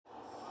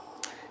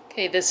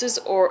Okay, this is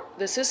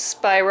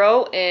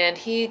Spyro, and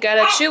he got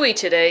a Chewy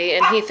today,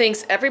 and he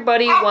thinks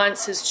everybody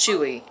wants his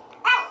Chewy.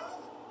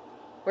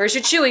 Where's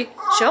your Chewy?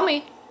 Show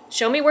me.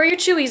 Show me where your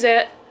Chewy's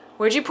at.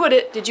 Where'd you put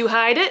it? Did you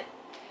hide it?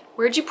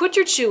 Where'd you put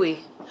your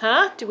Chewy?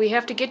 Huh? Do we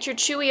have to get your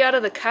Chewy out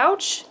of the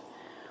couch?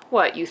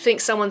 What, you think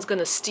someone's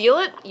gonna steal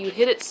it? You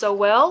hid it so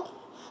well?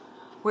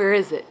 Where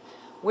is it?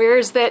 Where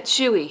is that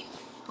Chewy?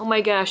 Oh my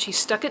gosh, he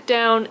stuck it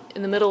down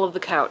in the middle of the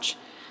couch.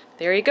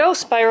 There you go,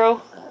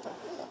 Spyro.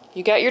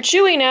 You got your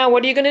Chewy now.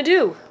 What are you gonna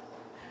do?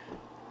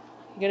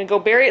 You're gonna go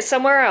bury it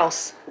somewhere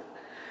else.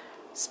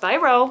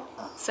 Spyro,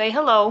 say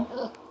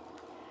hello.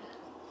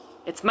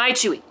 It's my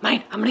Chewy.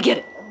 Mine. I'm gonna get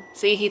it.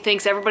 See, he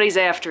thinks everybody's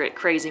after it,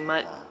 crazy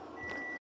mutt.